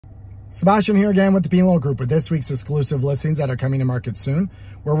Sebastian here again with the Pilon Group with this week's exclusive listings that are coming to market soon.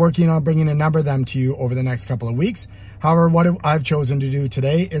 We're working on bringing a number of them to you over the next couple of weeks. However, what I've chosen to do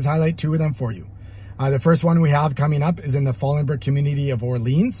today is highlight two of them for you. The first one we have coming up is in the Fallingbrook community of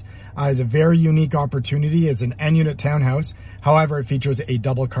Orleans. It's a very unique opportunity. It's an N-unit townhouse. However, it features a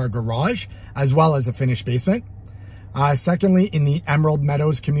double-car garage as well as a finished basement. Secondly, in the Emerald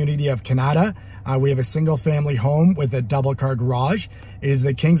Meadows community of Kanata, we have a single-family home with a double-car garage. It is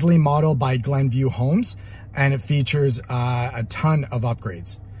the Kingsley model by Glenview Homes, and it features a ton of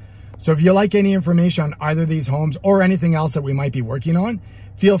upgrades. So if you like any information on either of these homes or anything else that we might be working on,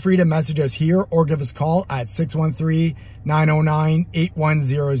 feel free to message us here or give us a call at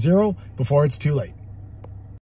 613-909-8100 before it's too late.